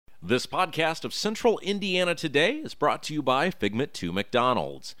This podcast of Central Indiana Today is brought to you by Figment 2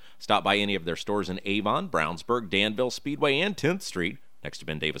 McDonald's. Stop by any of their stores in Avon, Brownsburg, Danville, Speedway, and 10th Street, next to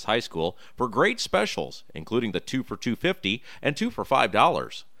Ben Davis High School, for great specials, including the 2 for $2.50 and 2 for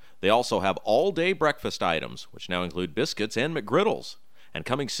 $5. They also have all-day breakfast items, which now include biscuits and McGriddles. And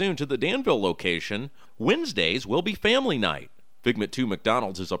coming soon to the Danville location, Wednesdays will be family night. Figment 2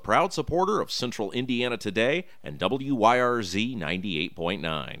 McDonald's is a proud supporter of Central Indiana Today and WYRZ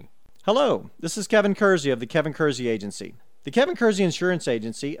 98.9. Hello, this is Kevin Kersey of the Kevin Kersey Agency. The Kevin Kersey Insurance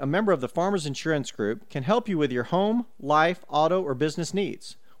Agency, a member of the Farmers Insurance Group, can help you with your home, life, auto, or business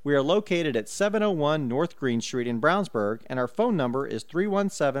needs. We are located at 701 North Green Street in Brownsburg, and our phone number is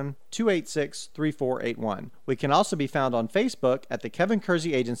 317-286-3481. We can also be found on Facebook at the Kevin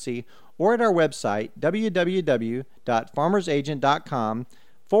Kersey Agency or at our website,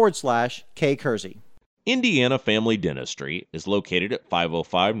 www.farmersagent.com/kkersey. Indiana Family Dentistry is located at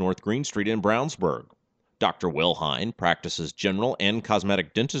 505 North Green Street in Brownsburg. Dr. Wilhine practices general and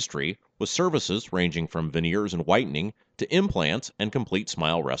cosmetic dentistry with services ranging from veneers and whitening to implants and complete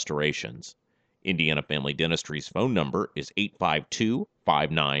smile restorations. Indiana Family Dentistry's phone number is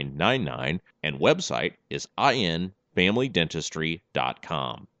 852-5999 and website is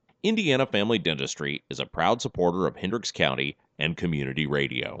infamilydentistry.com. Indiana Family Dentistry is a proud supporter of Hendricks County and community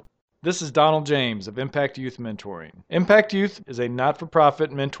radio. This is Donald James of Impact Youth Mentoring. Impact Youth is a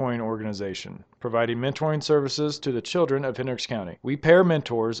not-for-profit mentoring organization providing mentoring services to the children of Hendricks County. We pair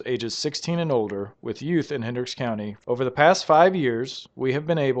mentors ages 16 and older with youth in Hendricks County. Over the past 5 years, we have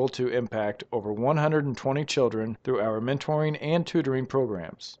been able to impact over 120 children through our mentoring and tutoring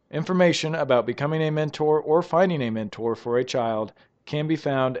programs. Information about becoming a mentor or finding a mentor for a child can be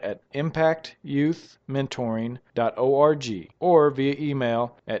found at impactyouthmentoring.org or via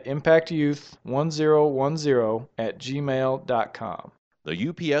email at impactyouth1010@gmail.com. The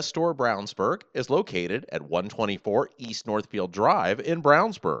UPS Store Brownsburg is located at 124 East Northfield Drive in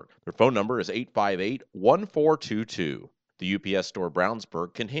Brownsburg. Their phone number is 858-1422. The UPS Store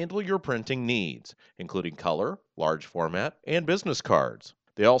Brownsburg can handle your printing needs, including color, large format, and business cards.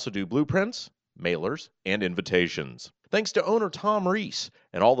 They also do blueprints, mailers, and invitations. Thanks to owner Tom Reese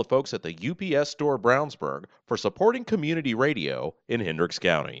and all the folks at the UPS Store Brownsburg for supporting community radio in Hendricks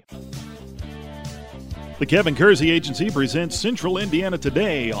County. The Kevin Kersey Agency presents Central Indiana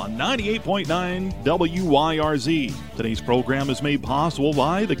Today on 98.9 WYRZ. Today's program is made possible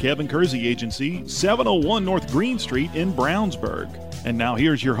by the Kevin Kersey Agency, 701 North Green Street in Brownsburg. And now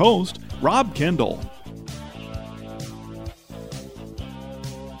here's your host, Rob Kendall.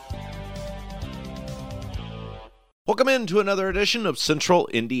 Welcome into another edition of Central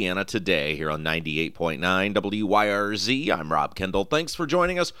Indiana Today here on 98.9 WYRZ. I'm Rob Kendall. Thanks for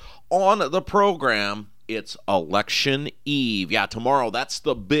joining us on the program. It's Election Eve. Yeah, tomorrow, that's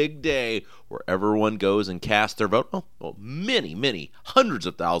the big day where everyone goes and casts their vote. Well, many, hundreds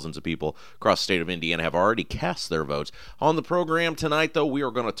of thousands of people across the state of Indiana have already cast their votes. On the program tonight, though, we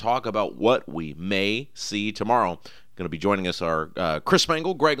are going to talk about what we may see tomorrow. Going to be joining us are Chris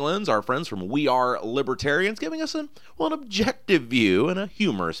Spangle, Greg Lenz, our friends from We Are Libertarians, giving us an objective view and a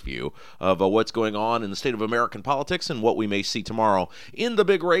humorous view of what's going on in the state of American politics and what we may see tomorrow in the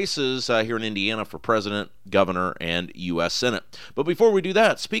big races here in Indiana for president, governor, and U.S. Senate. But before we do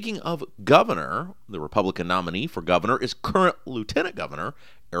that, speaking of governor, the Republican nominee for governor is current Lieutenant Governor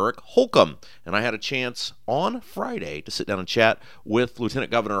Eric Holcomb, and I had a chance on Friday to sit down and chat with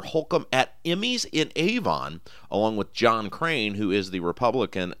Lieutenant Governor Holcomb at Emmy's in Avon, along with John Crane, who is the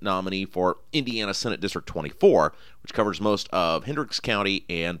Republican nominee for Indiana Senate District 24, which covers most of Hendricks County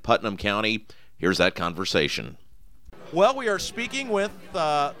and Putnam County. Here's that conversation. Well, we are speaking with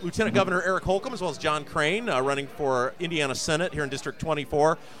Lieutenant Governor Eric Holcomb as well as John Crane, running for Indiana Senate here in District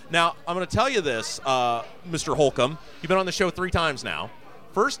 24. Now, I'm going to tell you this, Mr. Holcomb. You've been on the show 3 times now.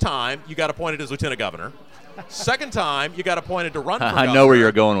 First time, you got appointed as lieutenant governor. Second time, you got appointed to run for governor. I know where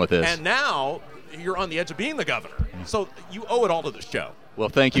you're going with this. And now, you're on the edge of being the governor. So you owe it all to this show. Well,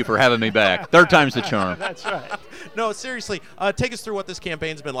 thank you for having me back. Third time's the charm. That's right. No, seriously, take us through what this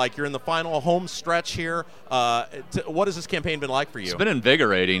campaign's been like. You're in the final home stretch here. What has this campaign been like for you? It's been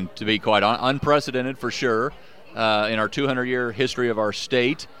invigorating, to be quite unprecedented for sure. In our 200-year history of our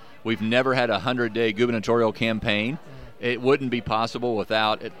state, we've never had a 100-day gubernatorial campaign. It wouldn't be possible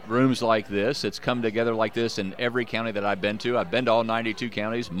without rooms like this. It's come together like this in every county that I've been to. I've been to all 92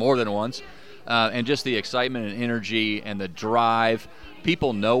 counties more than once. And just the excitement and energy and the drive.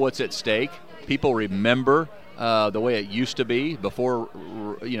 People know what's at stake. People remember the way it used to be before,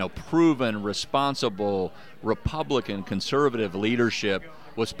 proven, responsible Republican conservative leadership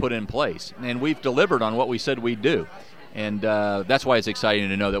was put in place. And we've delivered on what we said we'd do. And that's why it's exciting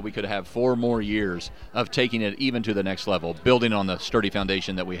to know that we could have 4 more years of taking it even to the next level, building on the sturdy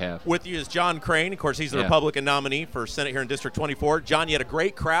foundation that we have. With you is John Crane. Of course, he's the Republican nominee for Senate here in District 24. John, you had a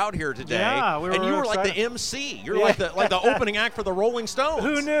great crowd here today. Yeah, we were and you were excited. like the MC. You're like the opening act for the Rolling Stones.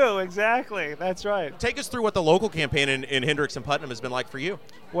 Who knew? Exactly. That's right. Take us through what the local campaign in Hendricks and Putnam has been like for you.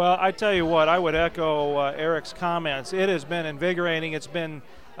 Well, I tell you what, I would echo Eric's comments. It has been invigorating. It's been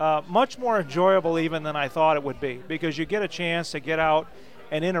much more enjoyable even than I thought it would be, because you get a chance to get out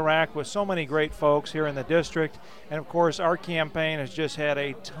and interact with so many great folks here in the district. And, of course, our campaign has just had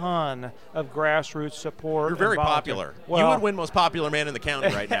a ton of grassroots support. You're very popular. Well, you would win most popular man in the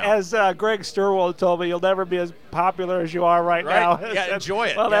county right now. As Greg Sturwell told me, you'll never be as popular as you are right now. Yeah, enjoy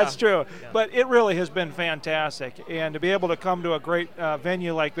it. Well, that's true. Yeah. But it really has been fantastic. And to be able to come to a great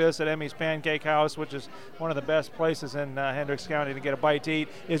venue like this at Emmy's Pancake House, which is one of the best places in Hendricks County to get a bite to eat,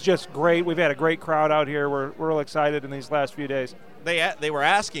 is just great. We've had a great crowd out here. We're real excited in these last few days. They were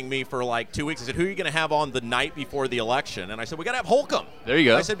asking me for like 2 weeks. They said, who are you going to have on the night before the election? And I said, we got to have Holcomb. There you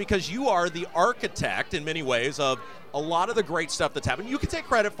go. I said, because you are the architect in many ways of a lot of the great stuff that's happened. You can take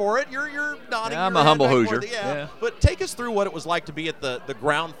credit for it. You're nodding. Yeah, I'm your a head humble back and Hoosier. forth. Yeah. But take us through what it was like to be at the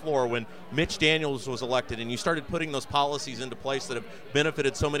ground floor when Mitch Daniels was elected and you started putting those policies into place that have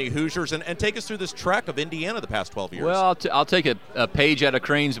benefited so many Hoosiers. And take us through this trek of Indiana the past 12 years. Well, I'll take a page out of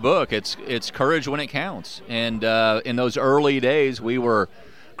Crane's book. It's courage when it counts. And in those early days, we were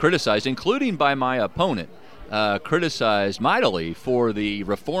criticized, including by my opponent, criticized mightily for the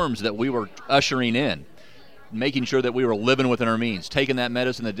reforms that we were ushering in, making sure that we were living within our means, taking that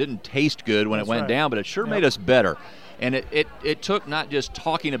medicine that didn't taste good when it went down, but it sure made us better. And it took not just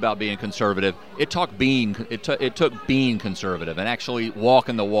talking about being conservative, it took being conservative and actually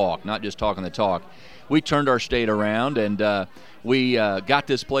walking the walk, not just talking the talk. We turned our state around, and we got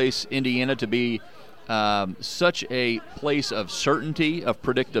this place, Indiana, to be such a place of certainty, of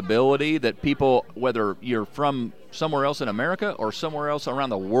predictability, that people, whether you're from somewhere else in America or somewhere else around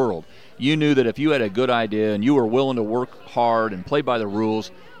the world, you knew that if you had a good idea and you were willing to work hard and play by the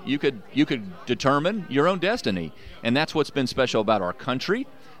rules, you could determine your own destiny. And that's what's been special about our country,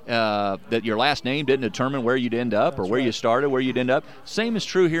 that your last name didn't determine where you'd end up or where you started, where you'd end up. Same is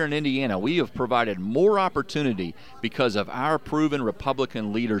true here in Indiana. We have provided more opportunity because of our proven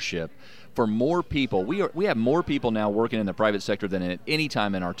Republican leadership for more people. We have more people now working in the private sector than at any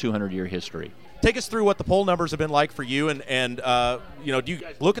time in our 200-year history. Take us through what the poll numbers have been like for you, and do you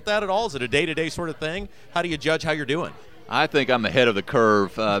guys look at that at all? Is it a day-to-day sort of thing? How do you judge how you're doing? I think I'm ahead of the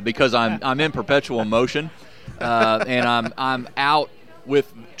curve because I'm in perpetual motion, and I'm out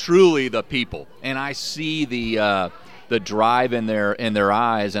with truly the people, and I see the drive in their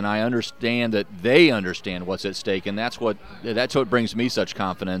eyes, and I understand that they understand what's at stake, and that's what brings me such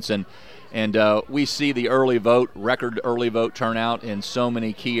confidence. And we see the record early vote turnout in so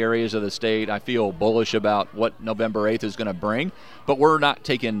many key areas of the state. I feel bullish about what November 8th is going to bring, but we're not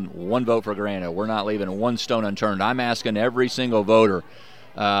taking one vote for granted. We're not leaving one stone unturned. I'm asking every single voter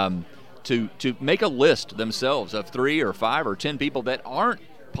to make a list themselves of 3 or 5 or 10 people that aren't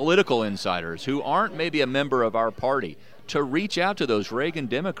political insiders, who aren't maybe a member of our party, to reach out to those Reagan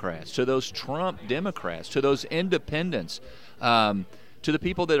Democrats, to those Trump Democrats, to those independents, to the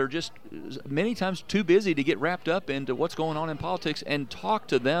people that are just many times too busy to get wrapped up into what's going on in politics, and talk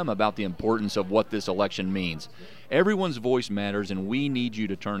to them about the importance of what this election means. Everyone's voice matters, and we need you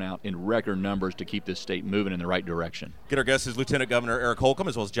to turn out in record numbers to keep this state moving in the right direction. Get our guest is Lieutenant Governor Eric Holcomb,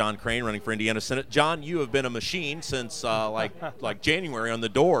 as well as John Crane, running for Indiana Senate. John, you have been a machine since like January on the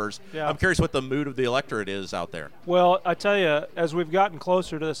doors. Yeah. I'm curious what the mood of the electorate is out there. Well, I tell you, as we've gotten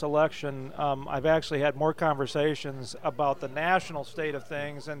closer to this election, I've actually had more conversations about the national state of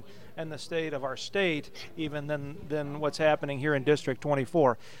things and the state of our state even than what's happening here in District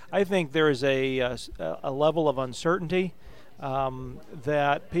 24. I think there is a level of uncertainty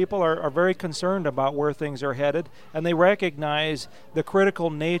that people are very concerned about where things are headed, and they recognize the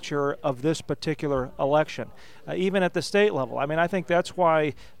critical nature of this particular election, even at the state level. I mean, I think that's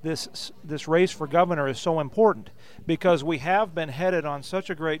why this race for governor is so important, because we have been headed on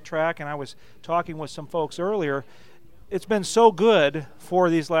such a great track, and I was talking with some folks earlier. It's been so good for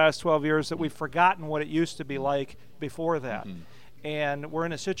these last 12 years that we've forgotten what it used to be like before that. Mm-hmm. And we're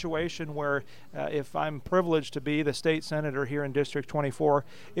in a situation where if I'm privileged to be the state senator here in District 24,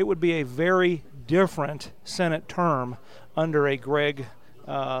 it would be a very different Senate term under a Gregg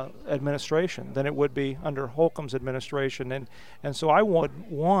administration than it would be under Holcomb's administration. And so I would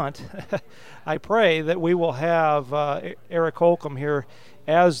want, I pray that we will have Eric Holcomb here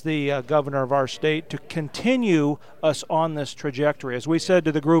as the governor of our state to continue us on this trajectory. As we said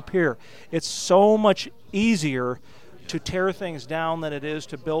to the group here, it's so much easier to tear things down than it is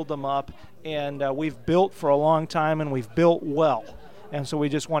to build them up. And we've built for a long time, and we've built well. And so we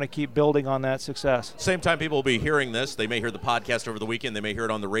just want to keep building on that success. Same time people will be hearing this, they may hear the podcast over the weekend, they may hear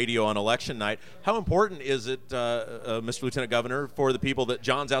it on the radio on election night. How important is it, Mr. Lieutenant Governor, for the people that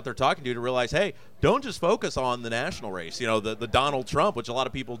John's out there talking to realize, hey, don't just focus on the national race, you know, the Donald Trump, which a lot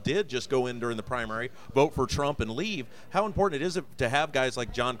of people did just go in during the primary, vote for Trump and leave. How important is it to have guys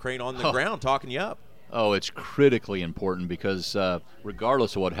like John Crane on the ground talking you up? Oh, it's critically important because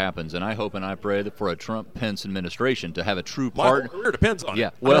regardless of what happens, and I hope and I pray that for a Trump-Pence administration to have a true partner. My career depends on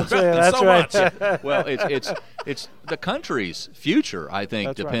it. Well, that's so right. much. Well, it's the country's future, I think,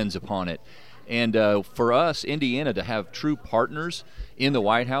 That's depends upon it. And for us, Indiana, to have true partners in the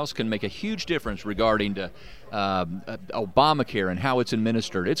White House can make a huge difference regarding to Obamacare and how it's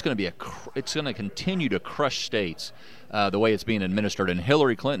administered. It's going to be it's going to continue to crush states the way it's being administered. And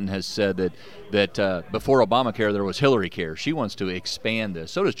Hillary Clinton has said that before Obamacare there was Hillary Care. She wants to expand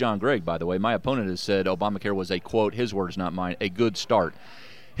this. So does John Gregg, by the way. My opponent has said Obamacare was a, quote, his words, not mine, a good start.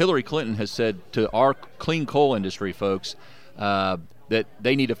 Hillary Clinton has said to our clean coal industry folks that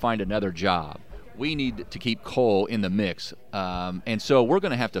they need to find another job. We need to keep coal in the mix. And so we're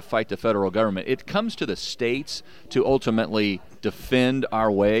going to have to fight the federal government. It comes to the states to ultimately defend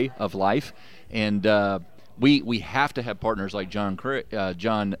our way of life. And we have to have partners like John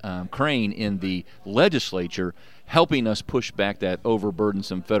Crane in the legislature helping us push back that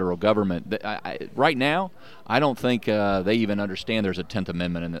overburdensome federal government. Right now, I don't think they even understand there's a 10th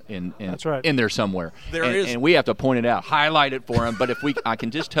Amendment That's right. in there somewhere. There is. And we have to point it out, highlight it for them. But I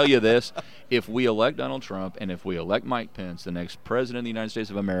can just tell you this, if we elect Donald Trump and if we elect Mike Pence, the next president of the United States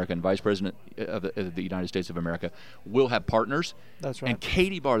of America and vice president of the United States of America, we'll have partners. That's right. And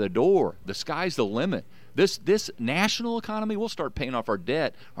Katie bar the door. The sky's the limit. This national economy, we'll start paying off our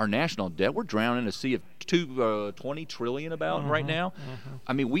debt, our national debt. We're drowning in a sea of $20 trillion about right now.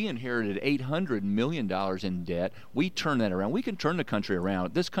 I mean, we inherited $800 million in debt. We turn that around. We can turn the country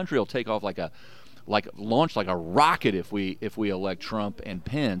around. This country will take off launch like a rocket if we elect Trump and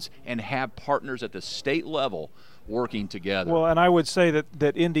Pence and have partners at the state level working together. Well, and I would say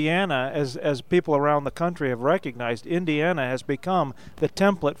that Indiana, as people around the country have recognized, Indiana has become the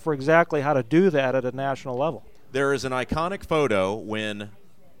template for exactly how to do that at a national level. There is an iconic photo when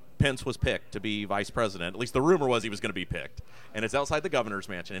Pence was picked to be vice president. At least the rumor was he was going to be picked. And it's outside the governor's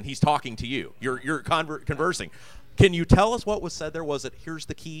mansion, and he's talking to you. You're conversing. Can you tell us what was said there? Was it, here's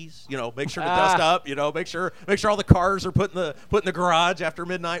the keys, make sure to dust up, make sure all the cars are put in the garage after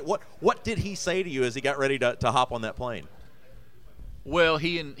midnight? What did he say to you as he got ready to hop on that plane? Well,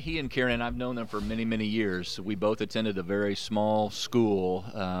 he and Karen, I've known them for many, many years. We both attended a very small school,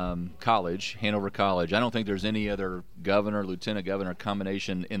 college, Hanover College. I don't think there's any other governor, lieutenant governor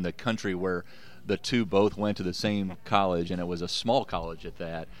combination in the country where the two both went to the same college, and it was a small college at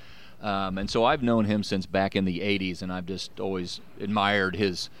that. And so I've known him since back in the 80s, and I've just always admired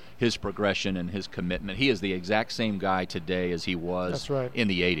his progression and his commitment. He is the exact same guy today as he was in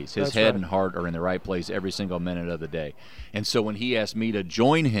the 80s. His head and heart are in the right place every single minute of the day. And so when he asked me to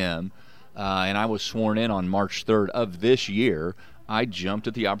join him, and I was sworn in on March 3rd of this year, I jumped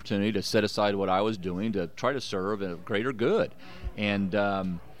at the opportunity to set aside what I was doing to try to serve a greater good. And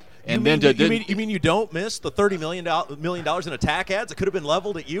you mean you don't miss the $30 million in attack ads that could have been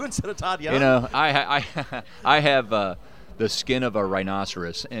leveled at you instead of Todd Young? I have the skin of a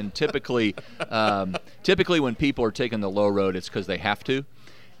rhinoceros, and typically when people are taking the low road, it's because they have to,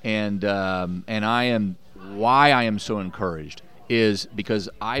 and why I am so encouraged is because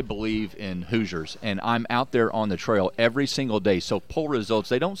I believe in Hoosiers, and I'm out there on the trail every single day. So poll results,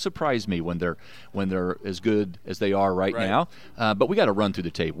 they don't surprise me when they're as good as they are right now. But we got to run through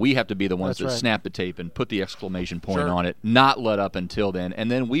the tape. We have to be the ones that snap the tape and put the exclamation point on it, not let up until then. And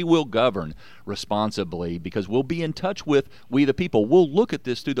then we will govern responsibly because we'll be in touch with we the people. We'll look at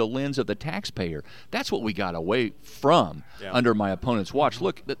this through the lens of the taxpayer. That's what we got away from under my opponent's watch.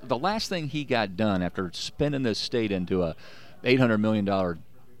 Look, the last thing he got done after spinning this state into a $800 million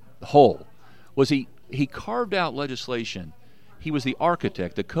hole was he carved out legislation. He was the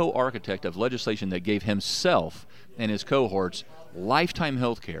architect, the co-architect of legislation that gave himself and his cohorts lifetime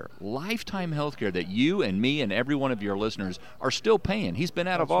health care that you and me and every one of your listeners are still paying. He's been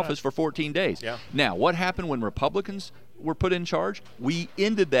out of office for 14 days. Now, what happened when Republicans were put in charge? We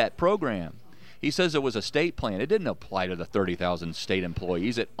ended that program. He says it was a state plan. It didn't apply to the 30,000 state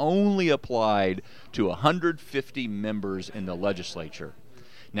employees. It only applied to 150 members in the legislature.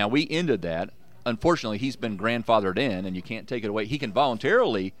 Now, we ended that. Unfortunately, he's been grandfathered in, and you can't take it away. He can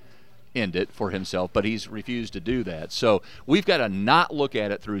voluntarily end it for himself, but he's refused to do that. So we've got to not look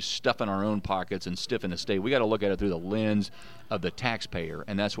at it through stuffing our own pockets and stiffing the state. We got to look at it through the lens of the taxpayer,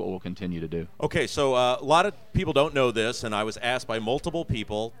 and that's what we'll continue to do. Okay, so a lot of people don't know this, and I was asked by multiple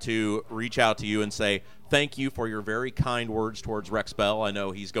people to reach out to you and say thank you for your very kind words towards Rex Bell. I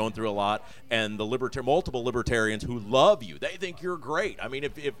know he's going through a lot, and the multiple libertarians who love you. They think you're great. I mean,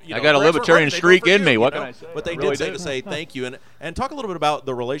 if you know, I got a libertarian streak in me. What can I say? But they did say to say thank you, and talk a little bit about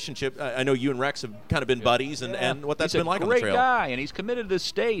the relationship. I know you and Rex have kind of been buddies, and what that's been like on the trail. He's a great guy, and he's committed to the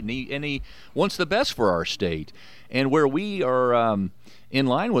state, and he wants the best for our state. And where we are in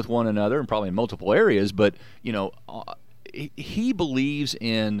line with one another, and probably in multiple areas, but he believes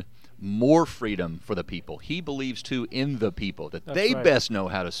in more freedom for the people. He believes too in the people, that they best know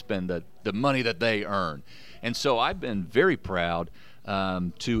how to spend the money that they earn. And so I've been very proud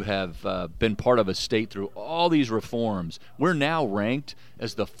to have been part of a state through all these reforms. We're now ranked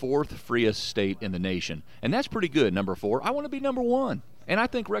as the 4th freest state in the nation, and that's pretty good. Number 4. I want to be number 1. And I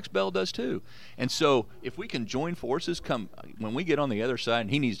think Rex Bell does too. And so if we can join forces, when we get on the other side,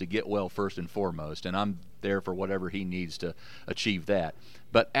 he needs to get well first and foremost, and I'm there for whatever he needs to achieve that.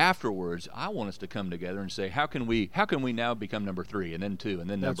 But afterwards, I want us to come together and say, how can we now become number 3, and then 2, and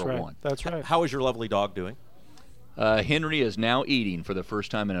then number 1? That's right. How is your lovely dog doing? Henry is now eating for the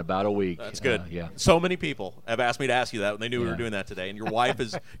first time in about a week. That's good. Yeah. So many people have asked me to ask you that when they knew we were doing that today. And your wife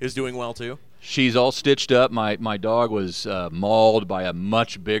is doing well too? She's all stitched up. My dog was mauled by a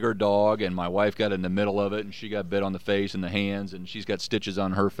much bigger dog, and my wife got in the middle of it, and she got bit on the face and the hands, and she's got stitches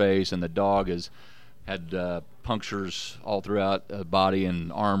on her face, and the dog had punctures all throughout the body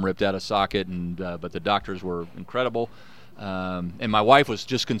and arm ripped out of socket, but the doctors were incredible. And my wife was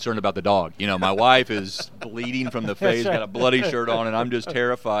just concerned about the dog. My wife is bleeding from the face, got a bloody shirt on, and I'm just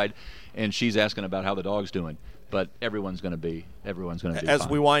terrified. And she's asking about how the dog's doing. But everyone's going to be As fine.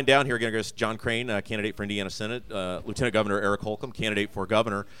 we wind down here, going to go to John Crane, candidate for Indiana Senate, Lieutenant Governor Eric Holcomb, candidate for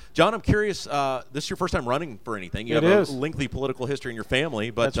governor. John, I'm curious, this is your first time running for anything. You have a lengthy political history in your family,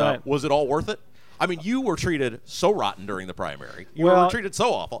 but was it all worth it? I mean, you were treated so rotten during the primary. You were treated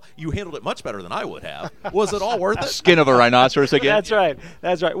so awful. You handled it much better than I would have. Was it all worth it? Skin of a rhinoceros again. That's right.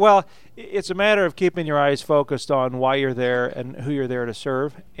 That's right. Well, it's a matter of keeping your eyes focused on why you're there and who you're there to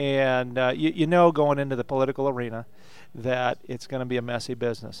serve. And you know going into the political arena that it's going to be a messy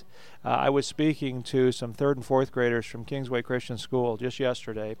business. I was speaking to some 3rd and 4th graders from Kingsway Christian School just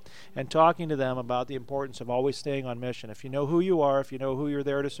yesterday and talking to them about the importance of always staying on mission. If you know who you are, if you know who you're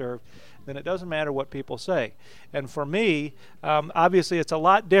there to serve, then it doesn't matter what people say. And for me, obviously it's a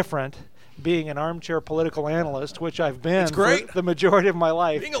lot different being an armchair political analyst, which I've been for the majority of my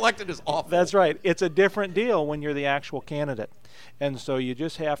life. Being elected is awful. That's right. It's a different deal when you're the actual candidate. And so you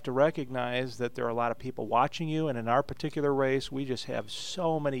just have to recognize that there are a lot of people watching you. And in our particular race, we just have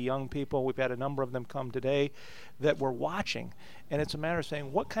so many young people. We've had a number of them come today that we're watching. And it's a matter of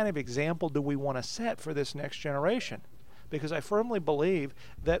saying, what kind of example do we want to set for this next generation? Because I firmly believe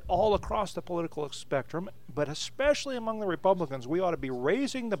that all across the political spectrum, but especially among the Republicans, we ought to be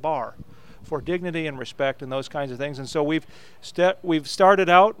raising the bar for dignity and respect and those kinds of things. And so we've started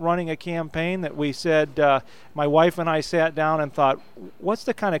out running a campaign that we said, my wife and I sat down and thought, what's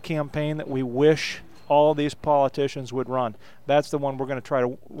the kind of campaign that we wish all these politicians would run? That's the one we're going to try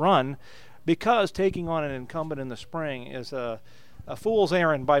to run, because taking on an incumbent in the spring is a fool's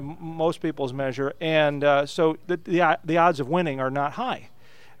errand by most people's measure, and so the odds of winning are not high.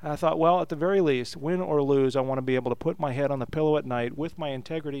 I thought, well, at the very least, win or lose, I want to be able to put my head on the pillow at night with my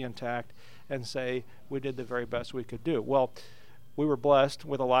integrity intact and say we did the very best we could do. Well, we were blessed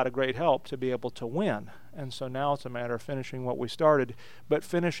with a lot of great help to be able to win, and so now it's a matter of finishing what we started, but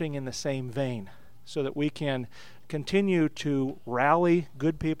finishing in the same vein so that we can continue to rally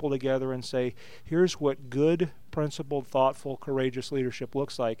good people together and say, here's what good, principled, thoughtful, courageous leadership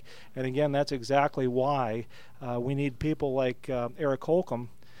looks like. And again, that's exactly why we need people like Eric Holcomb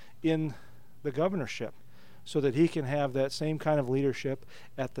in the governorship, so that he can have that same kind of leadership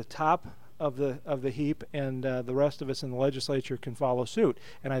at the top of the heap, and the rest of us in the legislature can follow suit.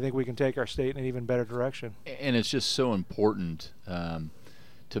 And I think we can take our state in an even better direction. And it's just so important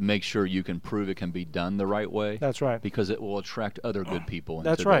to make sure you can prove it can be done the right way. That's right. Because it will attract other good people into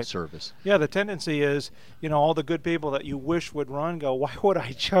That's right. that service. Yeah, the tendency is, all the good people that you wish would run go, why would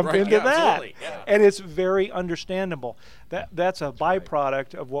I jump into that? Absolutely. Yeah. And it's very understandable. That's a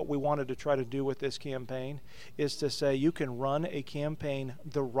byproduct of what we wanted to try to do with this campaign, is to say you can run a campaign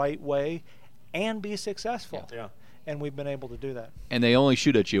the right way and be successful. Yeah. And we've been able to do that. And they only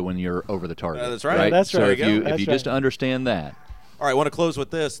shoot at you when you're over the target. That's right. That's so right. if you just understand that. All right, I want to close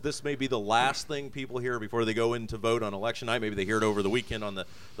with this. This may be the last thing people hear before they go in to vote on election night. Maybe they hear it over the weekend on the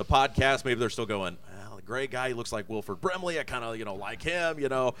podcast. Maybe they're still going, well, the gray guy, he looks like Wilford Brimley. I kind of, like him.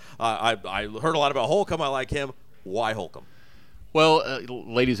 I heard a lot about Holcomb. I like him. Why Holcomb? Well,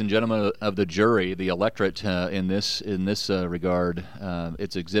 ladies and gentlemen of the jury, the electorate in this regard,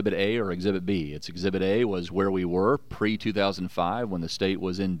 it's Exhibit A or Exhibit B. It's Exhibit A was where we were pre-2005 when the state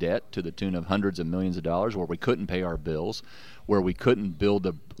was in debt to the tune of hundreds of millions of dollars, where we couldn't pay our bills, where we couldn't build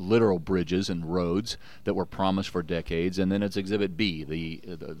the literal bridges and roads that were promised for decades. And then it's Exhibit B,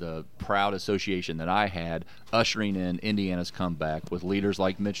 the proud association that I had ushering in Indiana's comeback with leaders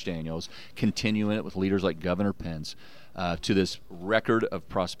like Mitch Daniels, continuing it with leaders like Governor Pence, to this record of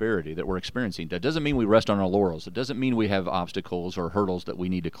prosperity that we're experiencing. That doesn't mean we rest on our laurels. It doesn't mean we have obstacles or hurdles that we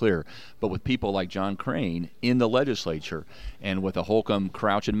need to clear. But with people like John Crane in the legislature and with the Holcomb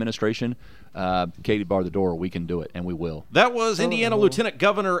Crouch administration, Katie bar the door, we can do it, and we will. That was Indiana Lieutenant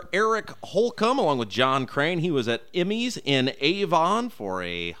Governor Eric Holcomb along with John Crane. He was at Emmy's in Avon for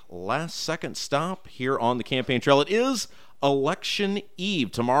a last-second stop here on the campaign trail. It is Election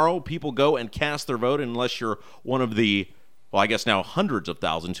Eve. Tomorrow, people go and cast their vote unless you're one of the, I guess now hundreds of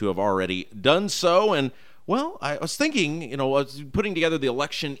thousands who have already done so. And, I was thinking, I was putting together the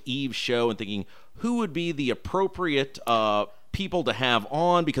Election Eve show and thinking who would be the appropriate people to have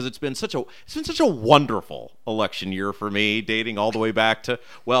on, because it's been such a wonderful election year for me, dating all the way back to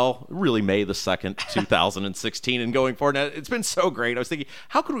really May the 2nd, 2016, and going forward. Now, it's been so great. I was thinking,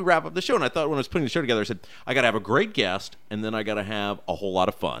 how could we wrap up the show? And I thought when I was putting the show together, I said, I got to have a great guest, and then I got to have a whole lot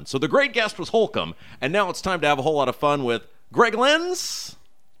of fun. So the great guest was Holcomb, and now it's time to have a whole lot of fun with Greg Lenz,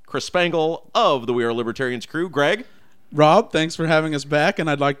 Chris Spangle of the We Are Libertarians crew. Greg? Rob, thanks for having us back, and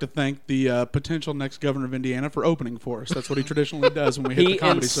I'd like to thank the potential next governor of Indiana for opening for us. That's what he traditionally does when we hit the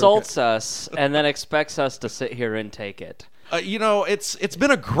comedy circuit. He insults us and then expects us to sit here and take it. It's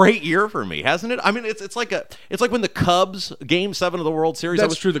been a great year for me, hasn't it? I mean, it's like when the Cubs Game 7 of the World Series.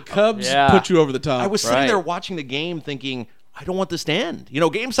 That's true. The Cubs put you over the top. I was sitting there watching the game, thinking, I don't want this to end.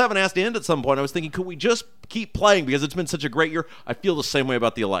 Game 7 has to end at some point. I was thinking, could we just keep playing because it's been such a great year? I feel the same way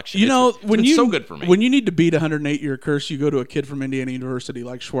about the election. It's been so good for me. When you need to beat a 108-year curse, you go to a kid from Indiana University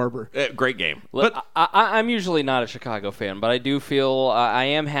like Schwarber. Great game. Look, I'm usually not a Chicago fan, but I do feel I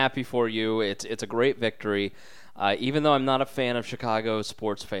am happy for you. It's a great victory. Even though I'm not a fan of Chicago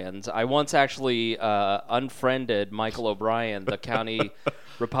sports fans, I once actually unfriended Michael O'Brien, the county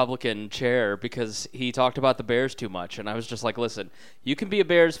Republican chair, because he talked about the Bears too much. And I was just like, listen, you can be a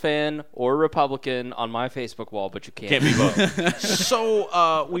Bears fan or a Republican on my Facebook wall, but you can't be both.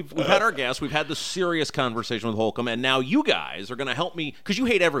 So we've had our guests. We've had this serious conversation with Holcomb, and now you guys are going to help me, because you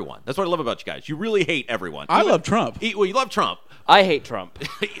hate everyone. That's what I love about you guys. You really hate everyone. I love Trump. You love Trump. I hate Trump.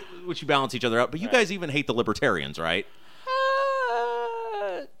 Which you balance each other out. But you guys even hate the Libertarians, right?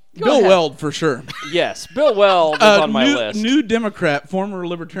 Bill Weld, for sure. Yes, Bill Weld is on my list. New Democrat, former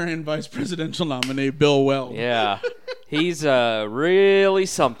Libertarian vice presidential nominee, Bill Weld. Yeah, he's really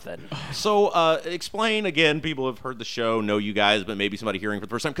something. So explain again, people have heard the show, know you guys, but maybe somebody hearing for the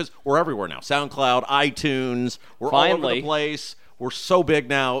first time, because we're everywhere now. SoundCloud, iTunes, we're all over the place. We're so big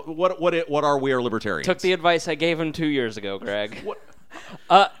now. What are We Are Libertarians? Took the advice I gave him 2 years ago, Greg.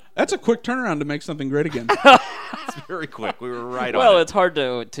 That's a quick turnaround to make something great again. It's very quick. We were right on Well, it. It's hard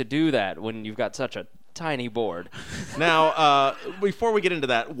to do that when you've got such a tiny board. Now, before we get into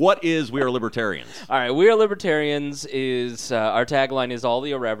that, what is We Are Libertarians? All right, We Are Libertarians is our tagline is all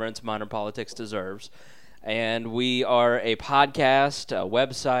the irreverence modern politics deserves. And we are a podcast, a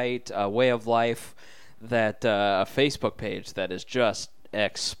website, a way of life, that a Facebook page that is just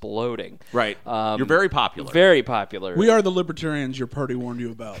exploding. Right. You're very popular. Very popular. We are the Libertarians your party warned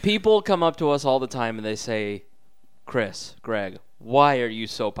you about. People come up to us all the time and they say, Chris, Greg, why are you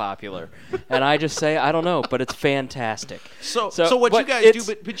so popular? And I just say, I don't know, but it's fantastic. So what you guys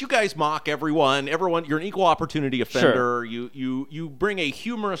do, but you guys mock everyone. You're an equal opportunity offender. Sure. You bring a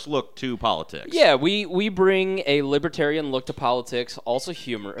humorous look to politics. Yeah, we bring a libertarian look to politics, also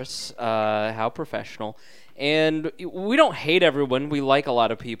humorous. How professional. And we don't hate everyone. We like a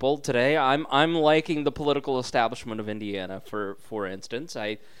lot of people. Today, I'm liking the political establishment of Indiana, for instance.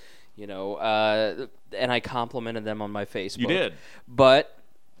 And I complimented them on my Facebook. You did. But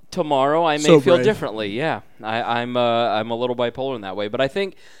tomorrow I may feel differently. Yeah, I'm a little bipolar in that way. But I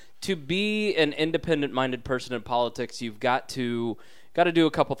think to be an independent-minded person in politics, you've got to do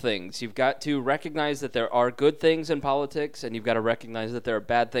a couple things. You've got to recognize that there are good things in politics, and you've got to recognize that there are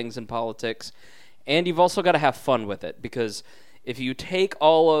bad things in politics. And you've also got to have fun with it, because if you take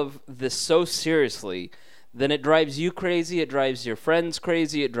all of this so seriously, then it drives you crazy, it drives your friends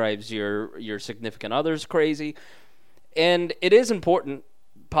crazy, it drives your significant others crazy. And it is important.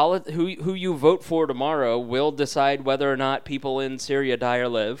 Who you vote for tomorrow will decide whether or not people in Syria die or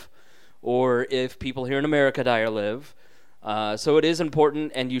live, or if people here in America die or live. So it is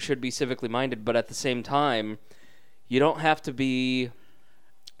important, and you should be civically minded. But at the same time, you don't have to be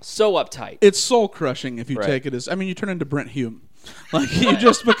so uptight. It's soul crushing if you take it as. I mean, you turn into Brent Hume. Like you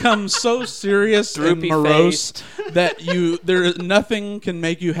just become so serious and morose that nothing can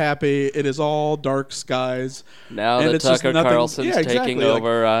make you happy. It is all dark skies. Now that Tucker Carlson's taking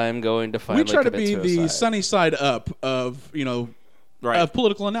over, I'm going to finally we try to commit be suicide. the sunny side up of of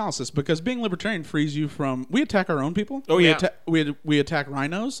political analysis, because being libertarian frees you from. We attack our own people. Oh, we attack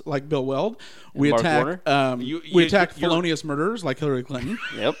rhinos like Bill Weld. And We Mark attack Warner. we attack felonious murderers like Hillary Clinton.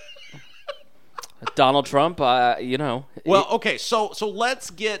 Yep. Donald Trump, Well, okay, so let's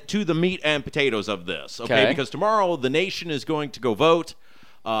get to the meat and potatoes of this, okay? Because tomorrow the nation is going to go vote.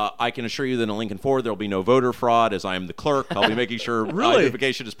 I can assure you that in Lincoln Ford there will be no voter fraud, as I am the clerk. I'll be making sure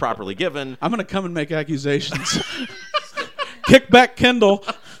identification is properly given. I'm going to come and make accusations. Kick back Kendall.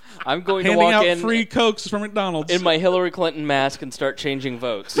 I'm going to handing walk out in free Cokes from McDonald's in my Hillary Clinton mask and start changing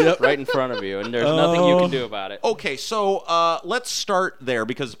votes right in front of you, and there's nothing you can do about it. Okay, so let's start there,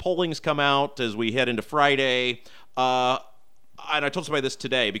 because polling's come out as we head into Friday. And I told somebody this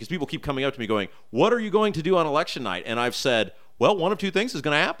today, because people keep coming up to me going, what are you going to do on election night? And I've said, well, one of two things is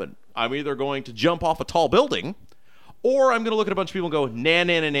going to happen. I'm either going to jump off a tall building, or I'm going to look at a bunch of people and go, nah,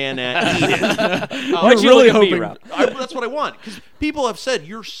 nah, nah, nah, nah, eat it. I'm really hoping. That's what I want. Because people have said,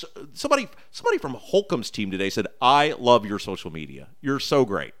 somebody from Holcomb's team today said, I love your social media. You're so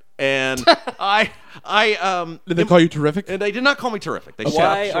great. And did they call you terrific? And they did not call me terrific. They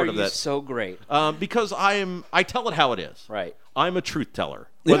Why short are of you that. so great? Because I tell it how it is. Right. I'm a truth teller.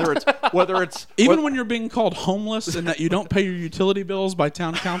 Whether it's when you're being called homeless and that you don't pay your utility bills by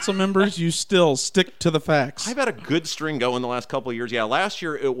town council members, you still stick to the facts. I've had a good string going the last couple of years. Yeah, last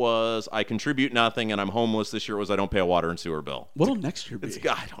year it was I contribute nothing and I'm homeless. This year it was I don't pay a water and sewer bill. What'll next year be?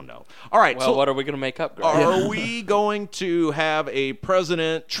 I don't know. All right. Well, what are we going to make up, Greg? Are we going to have a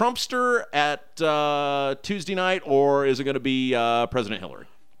President Trumpster at Tuesday night, or is it going to be President Hillary?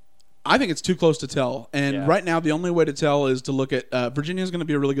 I think it's too close to tell. And right now, the only way to tell is to look at Virginia is going to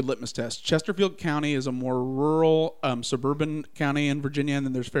be a really good litmus test. Chesterfield County is a more rural, suburban county in Virginia, and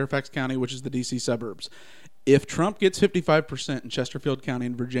then there's Fairfax County, which is the D.C. suburbs. If Trump gets 55% in Chesterfield County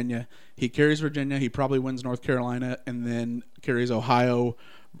in Virginia, he carries Virginia, he probably wins North Carolina, and then carries Ohio,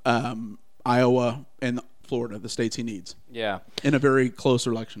 Iowa, and Florida, the states he needs. Yeah. In a very close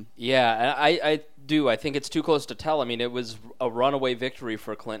election. Yeah, I do. I think it's too close to tell. I mean, it was a runaway victory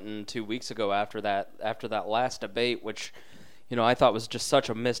for Clinton 2 weeks ago after that last debate, which, I thought was just such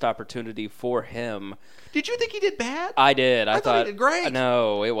a missed opportunity for him. Did you think he did bad? I did. I thought he did great.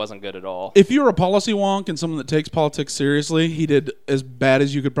 No, it wasn't good at all. If you're a policy wonk and someone that takes politics seriously, he did as bad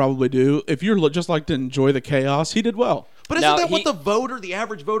as you could probably do. If you're just like to enjoy the chaos, he did well. But isn't that what the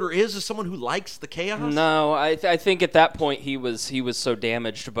average voter is someone who likes the chaos? No, I think at that point he was so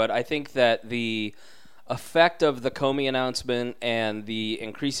damaged. But I think that the effect of the Comey announcement and the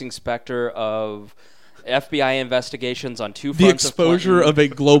increasing specter of FBI investigations on two fronts. The exposure of a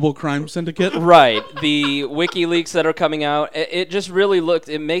global crime syndicate. Right. The WikiLeaks that are coming out. It just really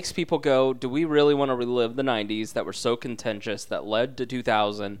it makes people go, do we really want to relive the 90s that were so contentious that led to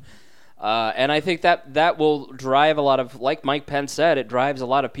 2000? And I think that will drive a lot of, like Mike Pence said, it drives a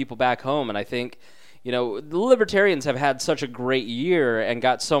lot of people back home. And I think, the Libertarians have had such a great year and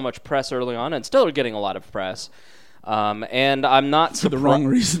got so much press early on and still are getting a lot of press. And I'm not for the wrong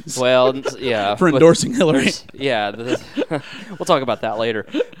reasons. Well, yeah, for endorsing Hillary. Yeah, we'll talk about that later.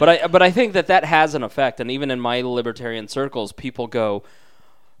 But I think that has an effect, and even in my libertarian circles, people go,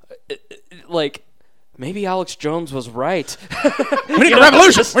 like, maybe Alex Jones was right. We need a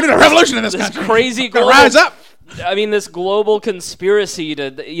revolution. We need a revolution in this country. This crazy global, rise up. I mean, this global conspiracy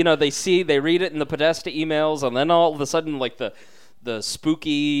to they read it in the Podesta emails, and then all of a sudden, like the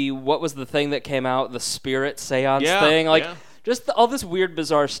spooky, what was the thing that came out, the spirit seance thing, just all this weird,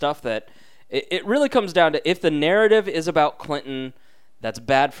 bizarre stuff that it really comes down to, if the narrative is about Clinton, that's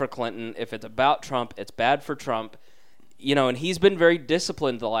bad for Clinton. If it's about Trump, it's bad for Trump. And he's been very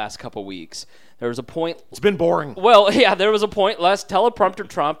disciplined the last couple weeks. There was a point. It's been boring. Well, yeah, there was a point. Teleprompter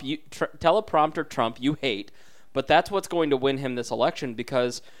Trump, you hate. But that's what's going to win him this election,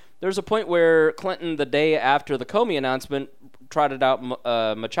 because there's a point where Clinton, the day after the Comey announcement, trotted out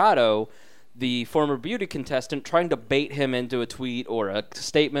Machado, the former beauty contestant, trying to bait him into a tweet or a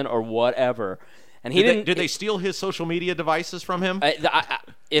statement or whatever. And he didn't. Did they steal his social media devices from him?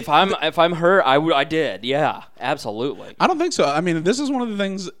 If I'm her, I did. Yeah, absolutely. I don't think so. I mean, this is one of the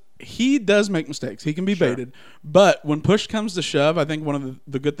things. he does make mistakes. He can be baited. But when push comes to shove, I think one of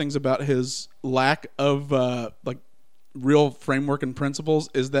the good things about his lack of real framework and principles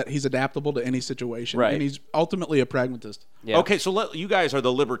is that he's adaptable to any situation. Right. And he's ultimately a pragmatist. Yeah. Okay, so you guys are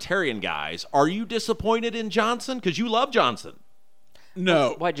the libertarian guys. Are you disappointed in Johnson? Because you love Johnson.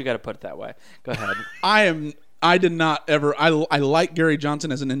 No. Why'd you got to put it that way? Go ahead. I did not ever. I like Gary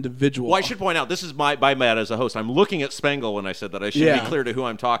Johnson as an individual. Well, I should point out, this is my bad as a host. I'm looking at Spangle when I said that. I should be clear to who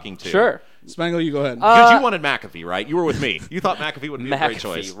I'm talking to. Sure. Spangle, you go ahead. Because you wanted McAfee, right? You were with me. You thought McAfee would be a great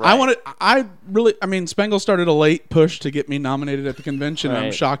choice. Right. Spangle started a late push to get me nominated at the convention. Right.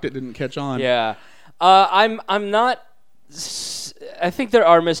 I'm shocked it didn't catch on. Yeah. I'm not. I think there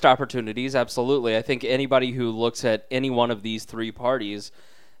are missed opportunities. Absolutely. I think anybody who looks at any one of these three parties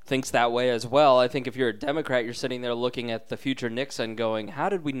thinks that way as well. I think if you're a Democrat, you're sitting there looking at the future Nixon going, how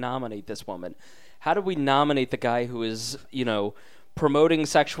did we nominate this woman? How did we nominate the guy who is, promoting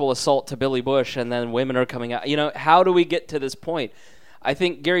sexual assault to Billy Bush and then women are coming out? How do we get to this point? I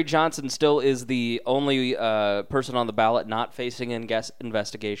think Gary Johnson still is the only person on the ballot not facing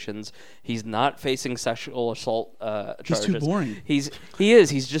investigations. He's not facing sexual assault charges. He's too boring. He's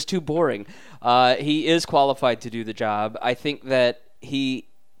just too boring. He is qualified to do the job. I think that he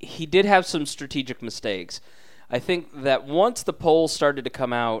did have some strategic mistakes. I think that once the polls started to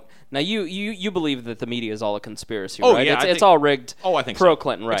come out, now you believe that the media is all a conspiracy, right? Yeah, it's all rigged. Oh, I think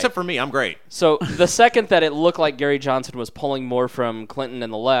pro-Clinton, right? Except for me, I'm great. So the second that it looked like Gary Johnson was pulling more from Clinton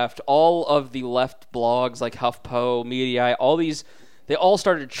and the left, all of the left blogs like HuffPo, Mediaite, they all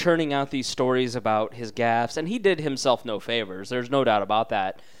started churning out these stories about his gaffes, and he did himself no favors. There's no doubt about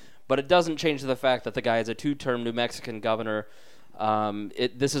that. But it doesn't change the fact that the guy is a 2-term New Mexican governor.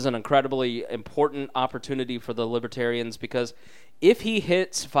 This is an incredibly important opportunity for the Libertarians because if he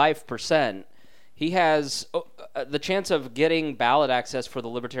hits 5%, he has the chance of getting ballot access for the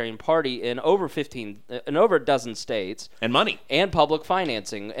Libertarian Party in over a dozen states, and money and public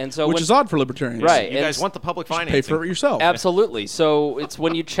financing, and so which is odd for Libertarians, right? You guys want the public financing? Pay for it yourself, absolutely. So it's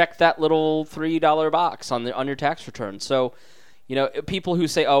when you check that little $3 box on your tax return. So. People who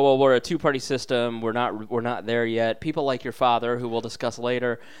say, "Oh, well, we're a two-party system. We're not there yet." People like your father, who we'll discuss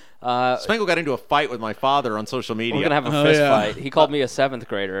later. Spangle got into a fight with my father on social media. We're gonna have a fist fight. He called me a 7th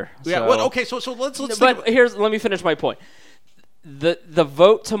grader. Yeah. So. Well, okay. So let's. But let me finish my point. The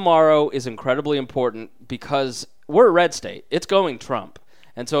vote tomorrow is incredibly important because we're a red state. It's going Trump,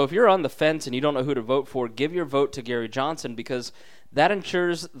 and so if you're on the fence and you don't know who to vote for, give your vote to Gary Johnson because. That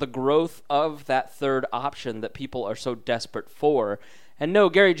ensures the growth of that third option that people are so desperate for. And no,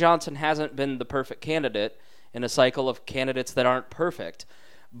 Gary Johnson hasn't been the perfect candidate in a cycle of candidates that aren't perfect.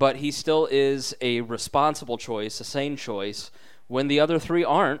 But he still is a responsible choice, a sane choice, when the other three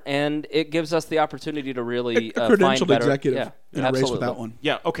aren't. And it gives us the opportunity to really a credentialed find better executive in a race with that one.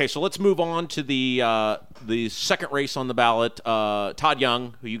 Yeah, okay, so let's move on to the second race on the ballot. Todd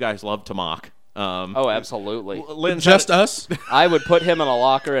Young, who you guys love to mock. Absolutely. Lenz us? I would put him in a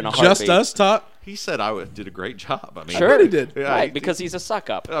locker in a heartbeat. Just us, Todd? He said I did a great job. I mean, sure he did. Yeah, right, because he's a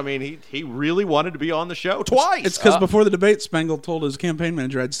suck-up. I mean, he really wanted to be on the show twice. It's because before the debate, Spangle told his campaign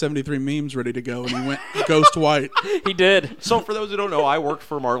manager I had 73 memes ready to go, and he went ghost white. He did. So for those who don't know, I worked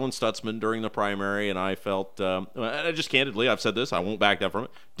for Marlon Stutzman during the primary, and I felt, just candidly, I've said this, I won't back down from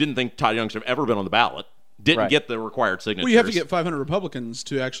it, didn't think Todd Young should have ever been on the ballot. Didn't get the required signatures. Well, you have to get 500 Republicans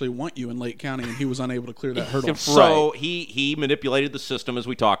to actually want you in Lake County, and he was unable to clear that hurdle. So he manipulated the system as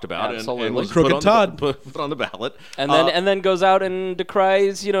we talked about, and was Crooked Todd put on the ballot, and then goes out and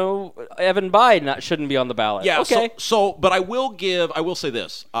decries, Evan Biden shouldn't be on the ballot. Yeah. Okay. But I will say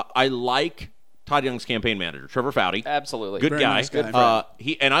this: I like Todd Young's campaign manager, Trevor Foudy. Absolutely, good Very guy. Nice guy.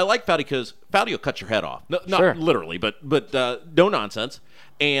 And I like Foudy because Foudy will cut your head off. No, not sure. literally, but no nonsense.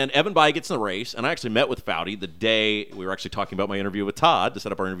 And Evan Bayh gets in the race, and I actually met with Foudy the day we were actually talking about my interview with Todd, to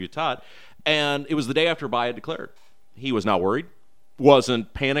set up our interview with Todd, and it was the day after Bayh had declared. He was not worried,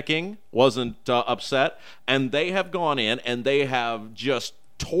 wasn't panicking, wasn't upset, and they have gone in and they have just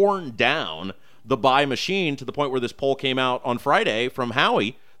torn down the Bayh machine to the point where this poll came out on Friday from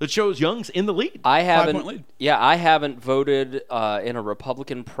Howie that shows Young's in the lead. I haven't. 5-point lead. Yeah, I haven't voted in a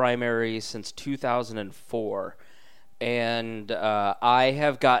Republican primary since 2004. And I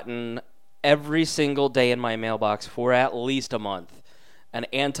have gotten every single day in my mailbox for at least a month an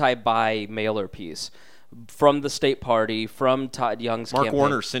anti-Bayh mailer piece from the state party, from Todd Young's Mark campaign.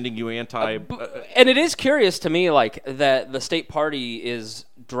 Warner sending you anti... and it is curious to me, like, that the state party is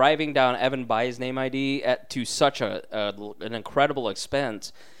driving down Evan Bayh's name ID to such an incredible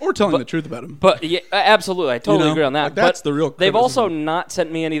expense. Or telling the truth about him. But yeah, absolutely, I totally agree on that. Like, that's but the real they've also criticism. not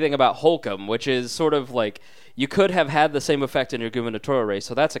sent me anything about Holcomb, which is sort of like, you could have had the same effect in your gubernatorial race.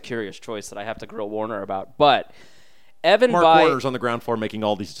 So that's a curious choice that I have to grill Warner about. But Evan Mark Bayh, Warner's on the ground floor making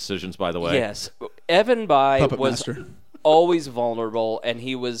all these decisions, by the way. yes, Evan Bayh Puppet was master. always vulnerable, and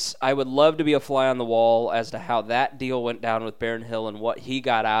I would love to be a fly on the wall as to how that deal went down with Barron Hill and what he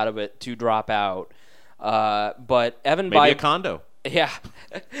got out of it to drop out. But Evan Maybe Bayh, a condo. yeah,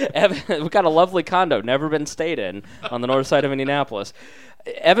 Evan, we've got a lovely condo, never been stayed in, on the north side of Indianapolis.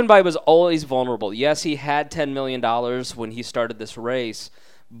 Evan Bayh was always vulnerable. Yes, he had $10 million when he started this race,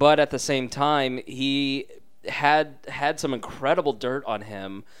 but at the same time, he had some incredible dirt on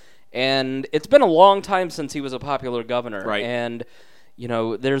him. And it's been a long time since he was a popular governor. Right. And,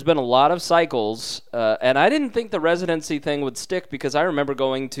 there's been a lot of cycles. And I didn't think the residency thing would stick because I remember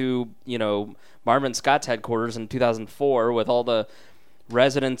going to, Marvin Scott's headquarters in 2004 with all the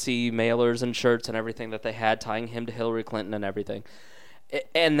residency mailers and shirts and everything that they had tying him to Hillary Clinton and everything.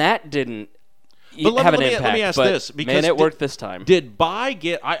 And that didn't have an impact. Let me ask this. Because man, it worked this time. Did Bayh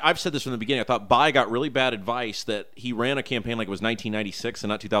get... I've said this from the beginning. I thought Bayh got really bad advice that he ran a campaign like it was 1996 and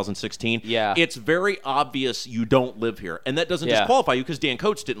not 2016. Yeah. It's very obvious you don't live here. And that doesn't disqualify you because Dan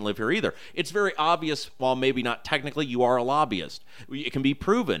Coates didn't live here either. It's very obvious, while maybe not technically, you are a lobbyist. It can be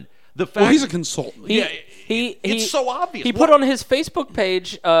proven. The fact, Well, he's a consultant. It's so obvious. He put on his Facebook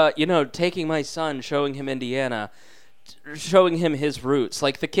page, taking my son, showing him Indiana, showing him his roots.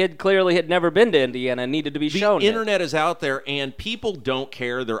 Like, the kid clearly had never been to Indiana and needed to be shown. The internet is out there, and people don't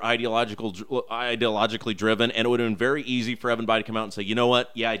care. They're ideologically driven, and it would have been very easy for Evan Bayh to come out and say, you know what?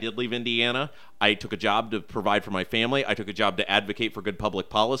 Yeah, I did leave Indiana. I took a job to provide for my family. I took a job to advocate for good public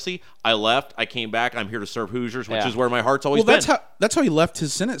policy. I left. I came back. I'm here to serve Hoosiers, which is where my heart's always been. That's how he left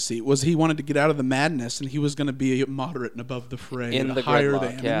his Senate seat. Was he wanted to get out of the madness, and he was going to be moderate and above the fray, in the higher gridlock,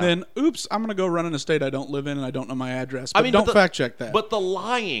 than. yeah. And then, oops, I'm going to go run in a state I don't live in, and I don't know my address. But don't fact check that. But the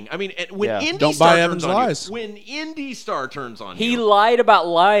lying. I mean, when Indy Don't Star buy turns Evan's on lies. you, when Indy Star turns on He you, lied about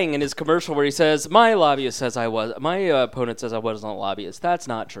lying in his commercial where he says, my lobbyist says I was. My opponent says I wasn't a lobbyist. That's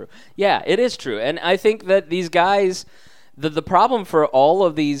not true. Yeah, it is true. And I think that these guys, the problem for all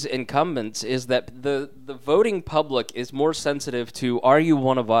of these incumbents is that the voting public is more sensitive to, are you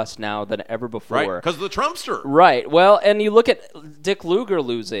one of us now than ever before? right? Because of the Trumpster. Right. Well, and you look at Dick Lugar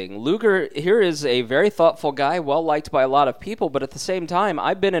losing. Lugar here is a very thoughtful guy, well liked by a lot of people, but at the same time,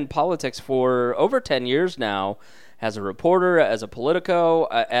 I've been in politics for over 10 years now, as a reporter, as a politico,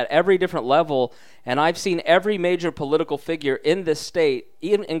 at every different level, and I've seen every major political figure in this state,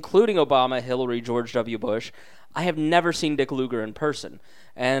 including Obama, Hillary, George W. Bush. I have never seen Dick Lugar in person,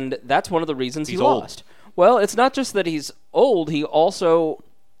 and that's one of the reasons he lost. Well, it's not just that he's old. He also,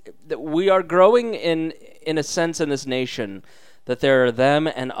 we are growing in a sense in this nation that there are them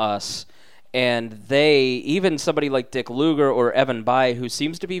and us, and they, even somebody like Dick Lugar or Evan Bayh, who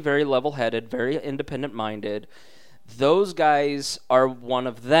seems to be very level-headed, very independent-minded, those guys are one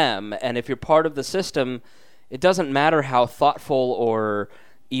of them, and if you're part of the system, it doesn't matter how thoughtful or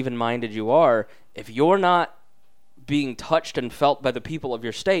even-minded you are. If you're not being touched and felt by the people of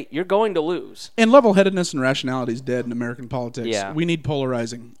your state, you're going to lose. And level-headedness and rationality is dead in American politics. Yeah. We need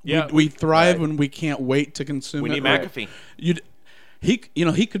polarizing. Yeah, we thrive when we can't wait to consume We it. need McAfee.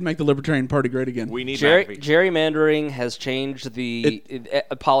 He could make the Libertarian Party great again. We need McAfee. Gerrymandering has changed the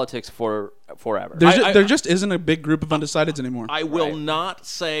politics forever. There just isn't a big group of undecideds anymore. I will not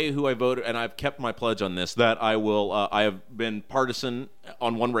say who I voted, and I've kept my pledge on this, that I will. I have been partisan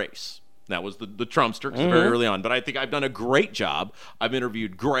on one race. That was the Trumpster, very early on. But I think I've done a great job. I've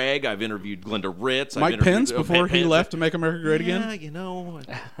interviewed Greg. I've interviewed Glenda Ritz. Mike Pence before he left to make America great again?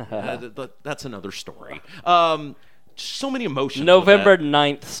 Yeah, that's another story. So many emotions. November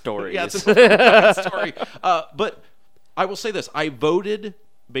 9th stories. Yeah, it's a November 9th story. But I will say this. I voted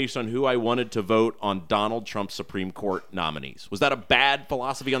based on who I wanted to vote on Donald Trump's Supreme Court nominees. Was that a bad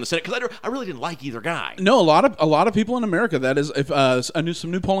philosophy on the Senate? Because I really didn't like either guy. No, a lot of people in America. That is, if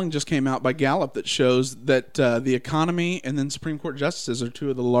some new polling just came out by Gallup that shows that the economy and then Supreme Court justices are two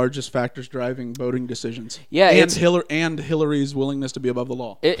of the largest factors driving voting decisions. Yeah, and Hillary's willingness to be above the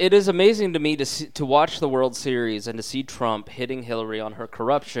law. It is amazing to me to watch the World Series and to see Trump hitting Hillary on her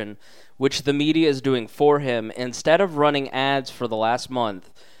corruption, which the media is doing for him, instead of running ads for the last month,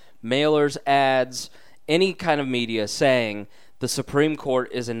 mailers, ads, any kind of media saying the Supreme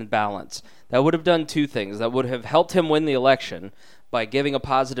Court is in balance. That would have done two things. That would have helped him win the election, by giving a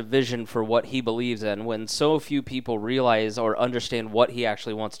positive vision for what he believes in when so few people realize or understand what he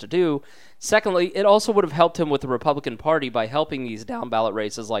actually wants to do. Secondly, it also would have helped him with the Republican Party by helping these down-ballot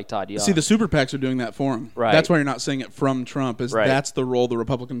races like Todd Young. See, the super PACs are doing that for him. Right. That's why you're not seeing it from Trump, is that's the role the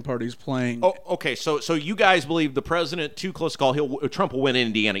Republican Party's playing. Oh, okay. So you guys believe the president, too close to call, Trump will win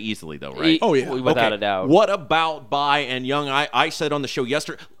Indiana easily, though, right? Oh, yeah. Without a doubt. What about Bai and Young? I said on the show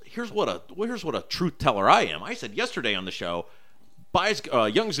yesterday, here's what a truth teller I am. I said yesterday on the show, Young's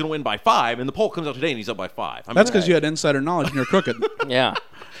going to win by 5, and the poll comes out today, and he's up by 5. That's because you had insider knowledge and you're crooked. Yeah.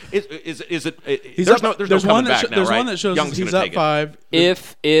 Is it? There's no one coming that back now, there's right? one that shows Young's he's gonna up take 5.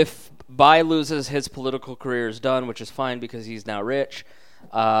 If Bai loses, his political career is done, which is fine because he's now rich.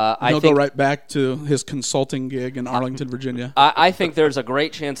 He'll go right back to his consulting gig in Arlington, Virginia. I think there's a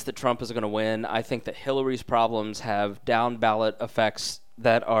great chance that Trump is going to win. I think that Hillary's problems have down-ballot effects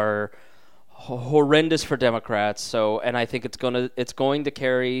that are horrendous for Democrats. So, and I think it's going to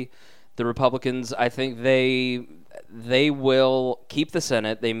carry the Republicans. I think they will keep the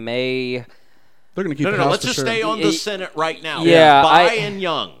Senate. They may. They're going to keep the No. House Let's just sure. stay on the Senate right now. Yeah, Bai and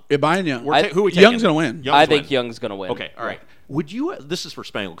Young. Yeah, Bai and Young. Who are we taking? Young's going to win. Young's I think win. Young's going to win. Okay, all right. Would you? This is for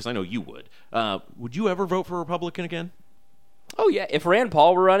Spangle because I know you would. Would you ever vote for a Republican again? Oh yeah, if Rand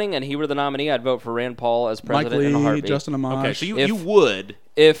Paul were running and he were the nominee, I'd vote for Rand Paul as president Mike in a Lee, heartbeat. Justin Amash. Okay, so you would.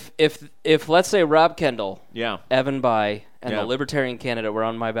 If let's say Rob Kendall, Yeah. Evan Bai, and Yeah. the Libertarian candidate were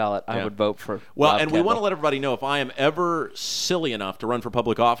on my ballot, I would vote for. Well, Rob and Kendall. we want to let everybody know if I am ever silly enough to run for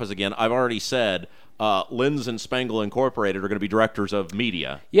public office again, I've already said Lenz and Spangle Incorporated are going to be directors of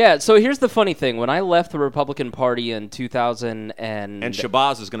media. Yeah, so here's the funny thing. When I left the Republican Party in 2000 And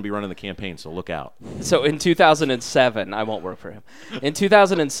Shabazz is going to be running the campaign, so look out. So in 2007, I won't work for him. In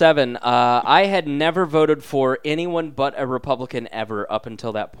 2007, I had never voted for anyone but a Republican ever up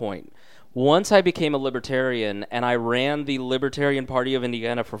until that point. Once I became a Libertarian and I ran the Libertarian Party of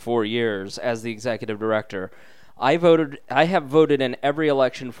Indiana for 4 years as the executive director, I have voted in every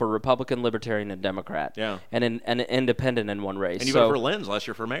election for Republican, Libertarian, and Democrat. Yeah. And an independent in one race. And you voted for Lenz last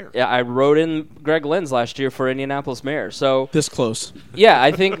year for mayor. Yeah, I wrote in Greg Lenz last year for Indianapolis mayor. So This close. yeah,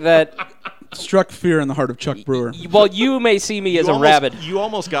 I think that. Struck fear in the heart of Chuck Brewer. Well, you may see me as a rabid. You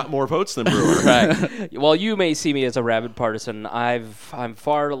almost got more votes than Brewer. Right. Well, you may see me as a rabid partisan. I'm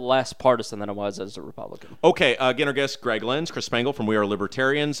far less partisan than I was as a Republican. Okay, again, our guest, Greg Lenz, Chris Spangle from We Are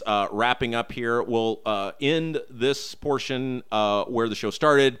Libertarians. Wrapping up here, we'll end this portion where the show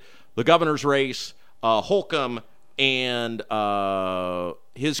started. The governor's race, Holcomb and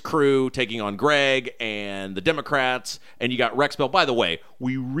his crew taking on Greg and the Democrats, and you got Rex Bell. By the way,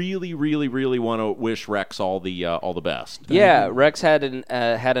 we really, really, really want to wish Rex all the best. Yeah, Rex had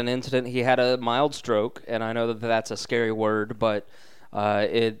an incident. He had a mild stroke, and I know that that's a scary word, but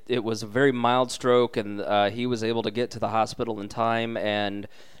it was a very mild stroke, and he was able to get to the hospital in time, and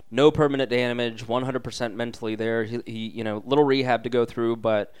no permanent damage, 100% mentally there. He little rehab to go through,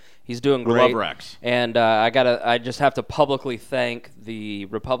 but he's doing great. We love Rex. And I just have to publicly thank the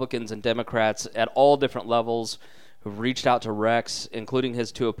Republicans and Democrats at all different levels who've reached out to Rex, including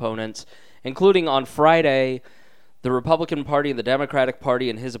his two opponents, including on Friday, the Republican Party and the Democratic Party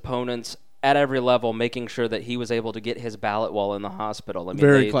and his opponents at every level, making sure that he was able to get his ballot while in the hospital. I mean,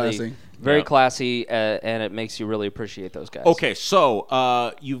 very classy. Very classly, and it makes you really appreciate those guys. Okay,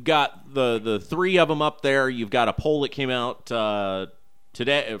 so you've got the three of them up there. You've got a poll that came out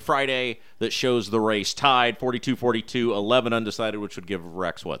today, Friday, that shows the race tied 42-42, 11 undecided, which would give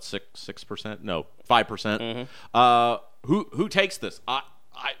Rex what 6%? No, 5%. Mm-hmm. Who takes this?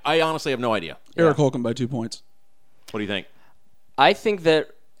 I honestly have no idea. Eric Holcomb by 2 points. What do you think? I think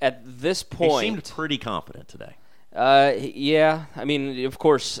that at this point, he seemed pretty confident today. Yeah, I mean, of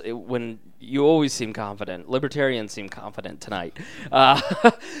course, when you always seem confident. Libertarians seem confident tonight.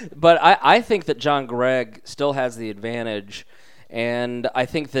 But I think that John Gregg still has the advantage, and I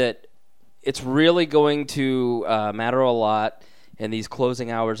think that it's really going to matter a lot in these closing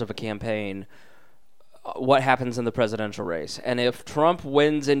hours of a campaign what happens in the presidential race. And if Trump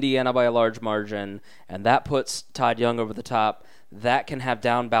wins Indiana by a large margin, and that puts Todd Young over the top, that can have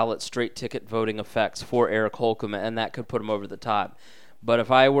down-ballot straight-ticket voting effects for Eric Holcomb, and that could put him over the top. But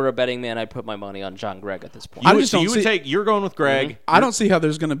if I were a betting man, I'd put my money on John Gregg at this point. You're going with Gregg. Mm-hmm. I don't see how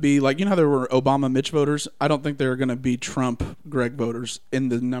there's going to be, like, you know how there were Obama-Mitch voters? I don't think there are going to be Trump-Gregg voters in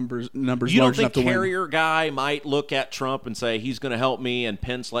the numbers You large don't enough think to win. Carrier guy might look at Trump and say he's going to help me, and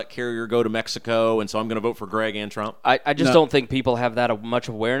Pence let Carrier go to Mexico, and so I'm going to vote for Gregg and Trump? I just don't think people have that much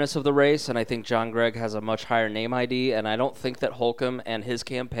awareness of the race, and I think John Gregg has a much higher name ID, and I don't think that Holcomb and his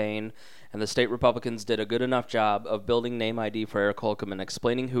campaign and the state Republicans did a good enough job of building name ID for Eric Holcomb and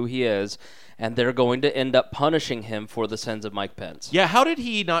explaining who he is, and they're going to end up punishing him for the sins of Mike Pence. Yeah, how did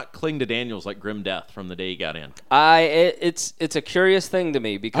he not cling to Daniels like grim death from the day he got in? It's a curious thing to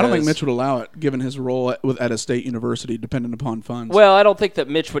me because I don't think Mitch would allow it, given his role at a state university, dependent upon funds. Well, I don't think that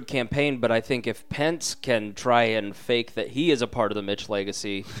Mitch would campaign, but I think if Pence can try and fake that he is a part of the Mitch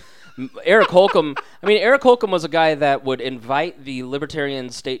legacy. Eric Holcomb was a guy that would invite the Libertarian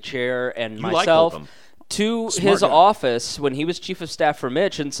state chair and myself to his office when he was chief of staff for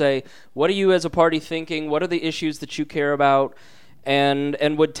Mitch and say, what are you as a party thinking? What are the issues that you care about? And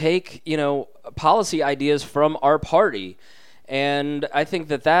would take, policy ideas from our party. And I think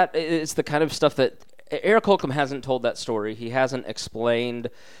that is the kind of stuff that Eric Holcomb hasn't told that story. He hasn't explained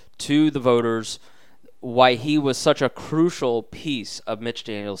to the voters why he was such a crucial piece of Mitch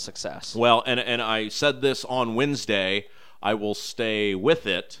Daniels' success. Well, and I said this on Wednesday. I will stay with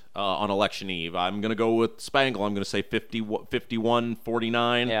it on election eve. I'm going to go with Spangle. I'm going to say 51,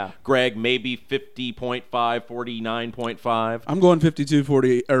 49. Yeah. Greg, maybe 50.5, 49.5. I'm going 52,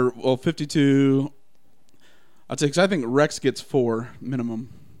 40, 52. I'll take, because I think Rex gets 4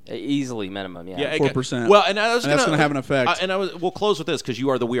 minimum. Easily minimum, yeah. 4%. Well, and that's going to have an effect. We'll close with this because you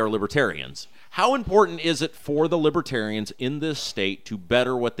are the We Are Libertarians. How important is it for the Libertarians in this state to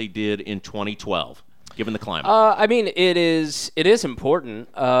better what they did in 2012, given the climate? It is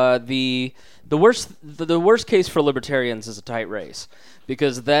important. The worst case for Libertarians is a tight race,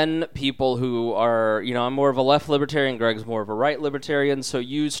 because then people who are, I'm more of a left Libertarian, Greg's more of a right Libertarian, so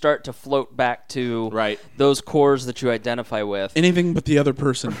you start to float back to those cores that you identify with. Anything but the other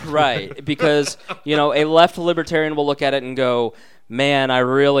person. Right, because, a left Libertarian will look at it and go, man, I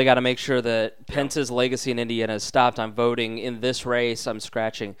really got to make sure that Pence's legacy in Indiana is stopped. I'm voting in this race. I'm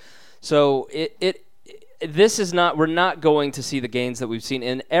scratching. So we're not going to see the gains that we've seen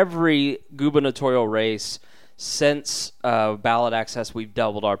in every gubernatorial race since ballot access. We've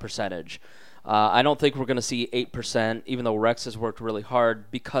doubled our percentage. I don't think we're going to see 8%, even though Rex has worked really hard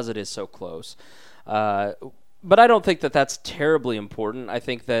because it is so close. But I don't think that that's terribly important. I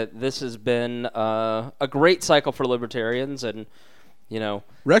think that this has been a great cycle for Libertarians, and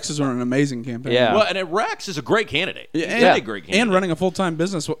Rex is running an amazing campaign. Yeah. Well, and Rex is a great candidate. Yeah, a great candidate. And running a full-time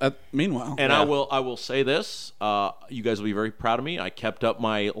business meanwhile. And I will say this. You guys will be very proud of me. I kept up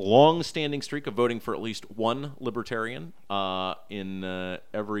my long-standing streak of voting for at least one Libertarian in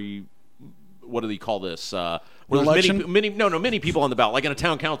every... What do they call this? Election? Many people on the ballot. Like in a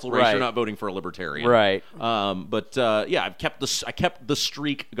town council race, you're not voting for a Libertarian. Right. I kept the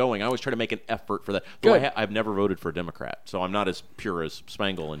streak going. I always try to make an effort for that. Good. Though I've never voted for a Democrat, so I'm not as pure as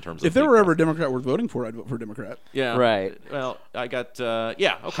Spangle in terms of... If there were ever a Democrat worth voting for, I'd vote for a Democrat. Yeah. Right. Well, I got...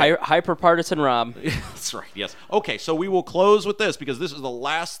 okay. Hyper-partisan Rob. That's right, yes. Okay, so we will close with this, because this is the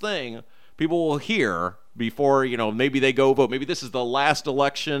last thing people will hear before, maybe they go vote. Maybe this is the last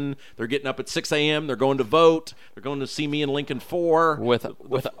election. They're getting up at 6 a.m. They're going to vote. They're going to see me in Lincoln 4. With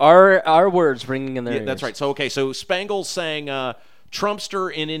our words ringing in their ears. That's right. So Spangle's saying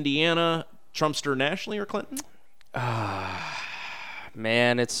Trumpster in Indiana. Trumpster nationally or Clinton?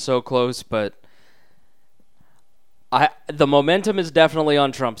 Man, it's so close, but the momentum is definitely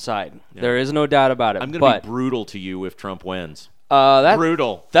on Trump's side. Yeah. There is no doubt about it. I'm going to be brutal to you if Trump wins.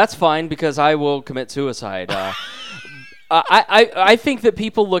 Brutal. That's fine, because I will commit suicide. I think that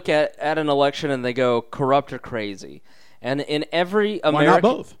people look at an election and they go corrupt or crazy, and in every American, why not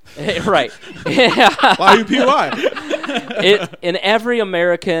both? Right. Why UPY? In every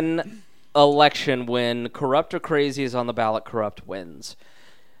American election, when corrupt or crazy is on the ballot, corrupt wins.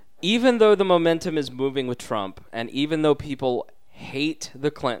 Even though the momentum is moving with Trump, and even though people hate the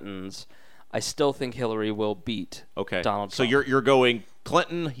Clintons, I still think Hillary will beat Donald Trump. So you're going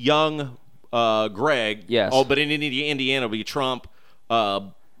Clinton, Young, Greg. Yes. Oh, but in Indiana, it'll be Trump,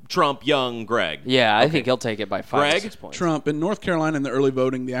 Young, Greg. Yeah, I think he'll take it by 5 or 6 points. Trump. In North Carolina, in the early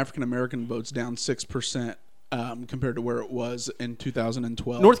voting, the African-American vote's down 6%. Compared to where it was in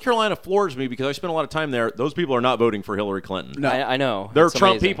 2012. North Carolina floors me because I spent a lot of time there. Those people are not voting for Hillary Clinton. No. I know. They're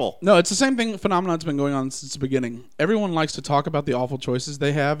Trump people. No, it's the same phenomenon that's been going on since the beginning. Everyone likes to talk about the awful choices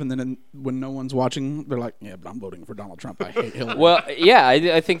they have, and then when no one's watching, they're like, yeah, but I'm voting for Donald Trump. I hate Hillary. Well, yeah,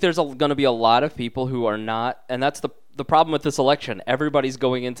 I think there's going to be a lot of people who are not, and that's the problem with this election. Everybody's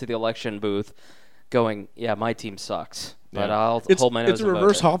going into the election booth going, yeah, my team sucks. But I'll hold my nose. It's a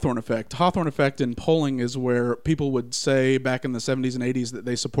reverse Hawthorne effect. Hawthorne effect in polling is where people would say back in the 70s and 80s that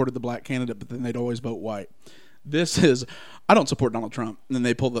they supported the black candidate, but then they'd always vote white. This is, I don't support Donald Trump, and then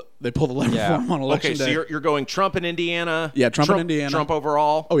they pull the lever for him on election day. Okay, so you're going Trump in Indiana. Yeah, Trump in Indiana. Trump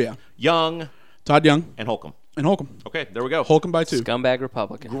overall. Oh yeah, Young. Todd Young and Holcomb. And Holcomb. Okay, there we go. Holcomb by 2. Scumbag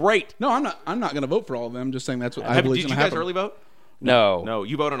Republican. Great. No, I'm not going to vote for all of them. I'm just saying that's what I believe is Did going you to guys happen. early vote? No. No,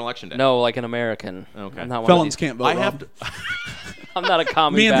 you vote on election day. No, like an American. Okay. I'm not one of Felons these- can't vote. I Rob. have to. I'm not a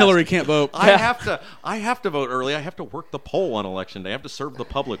commie. Me and bastard. Hillary can't vote. I have to vote early. I have to work the poll on election day. I have to serve the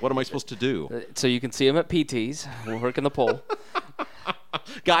public. What am I supposed to do? So you can see him at PT's. We're working the poll.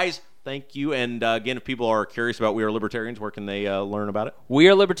 Guys, thank you. And again, if people are curious about We Are Libertarians, where can they learn about it?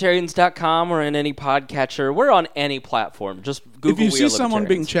 WeAreLibertarians.com or in any podcatcher. We're on any platform. Just Google If you We see Are someone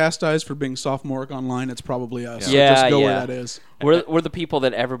being Libertarians. chastised for being sophomoric online, it's probably us. So Yeah, just go yeah. where that is. We're the people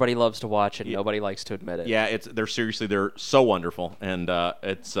that everybody loves to watch and nobody likes to admit it. Yeah, they're so wonderful, and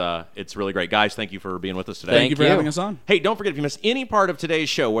it's really great. Guys, thank you for being with us today. Thank you for having us on. Hey, don't forget, if you missed any part of today's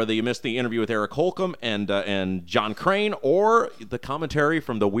show, whether you missed the interview with Eric Holcomb and John Crane, or the commentary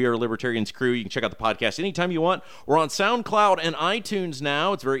from the We Are Libertarians crew, you can check out the podcast anytime you want. We're on SoundCloud and iTunes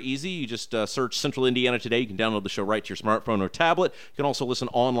now. It's very easy. You just search Central Indiana Today. You can download the show right to your smartphone or tablet. You can also listen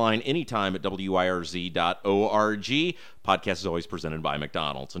online anytime at WIRZ.org. Podcast is always presented by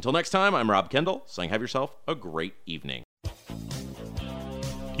McDonald's. Until next time, I'm Rob Kendall, saying have yourself a great evening.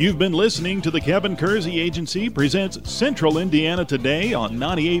 You've been listening to the Kevin Kersey Agency presents Central Indiana Today on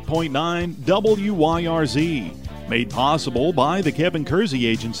 98.9 WYRZ. Made possible by the Kevin Kersey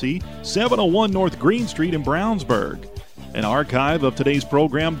Agency, 701 North Green Street in Brownsburg. An archive of today's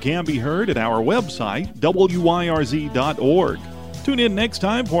program can be heard at our website, WYRZ.org. Tune in next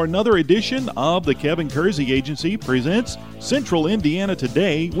time for another edition of the Kevin Kersey Agency presents Central Indiana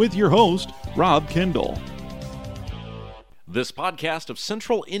Today with your host, Rob Kendall. This podcast of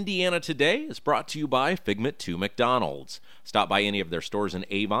Central Indiana Today is brought to you by Figment 2 McDonald's. Stop by any of their stores in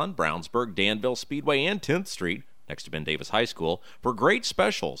Avon, Brownsburg, Danville, Speedway, and 10th Street, next to Ben Davis High School, for great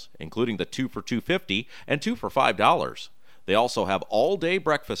specials, including the 2 for $2.50 and 2 for $5. They also have all-day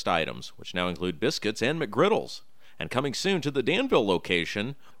breakfast items, which now include biscuits and McGriddles. And coming soon to the Danville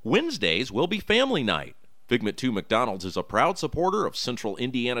location, Wednesdays will be family night. Figment 2 McDonald's is a proud supporter of Central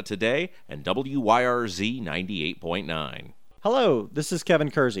Indiana Today and WYRZ 98.9. Hello, this is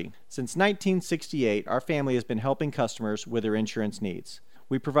Kevin Kersey. Since 1968, our family has been helping customers with their insurance needs.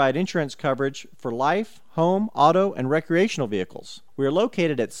 We provide insurance coverage for life, home, auto, and recreational vehicles. We are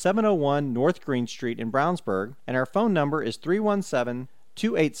located at 701 North Green Street in Brownsburg, and our phone number is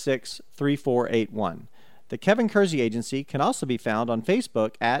 317-286-3481. The Kevin Kersey Agency can also be found on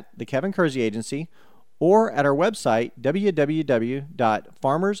Facebook at The Kevin Kersey Agency or at our website,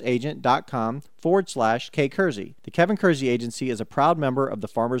 www.farmersagent.com/kkersey. The Kevin Kersey Agency is a proud member of the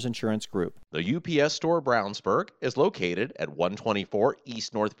Farmers Insurance Group. The UPS Store Brownsburg is located at 124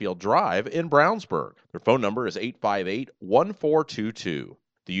 East Northfield Drive in Brownsburg. Their phone number is 858-1422.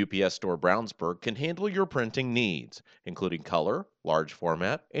 The UPS Store Brownsburg can handle your printing needs, including color, large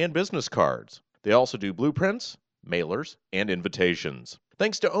format, and business cards. They also do blueprints, mailers, and invitations.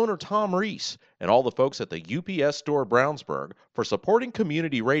 Thanks to owner Tom Reese and all the folks at the UPS Store Brownsburg for supporting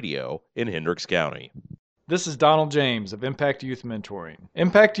community radio in Hendricks County. This is Donald James of Impact Youth Mentoring.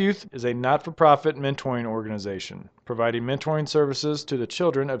 Impact Youth is a not-for-profit mentoring organization providing mentoring services to the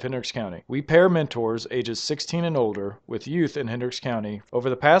children of Hendricks County. We pair mentors ages 16 and older with youth in Hendricks County. Over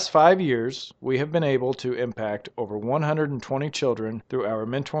the past 5 years, we have been able to impact over 120 children through our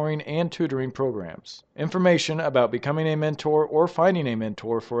mentoring and tutoring programs. Information about becoming a mentor or finding a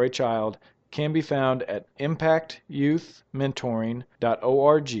mentor for a child can be found at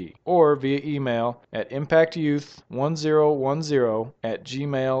impactyouthmentoring.org or via email at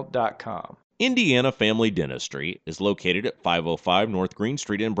impactyouth1010@gmail.com. Indiana Family Dentistry is located at 505 North Green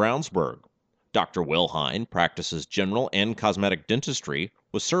Street in Brownsburg. Dr. Will Hine practices general and cosmetic dentistry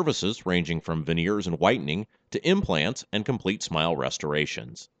with services ranging from veneers and whitening to implants and complete smile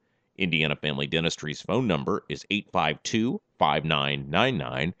restorations. Indiana Family Dentistry's phone number is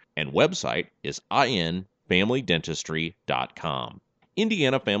 852-5999 and website is infamilydentistry.com.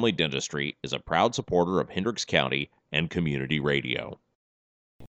 Indiana Family Dentistry is a proud supporter of Hendricks County and community radio.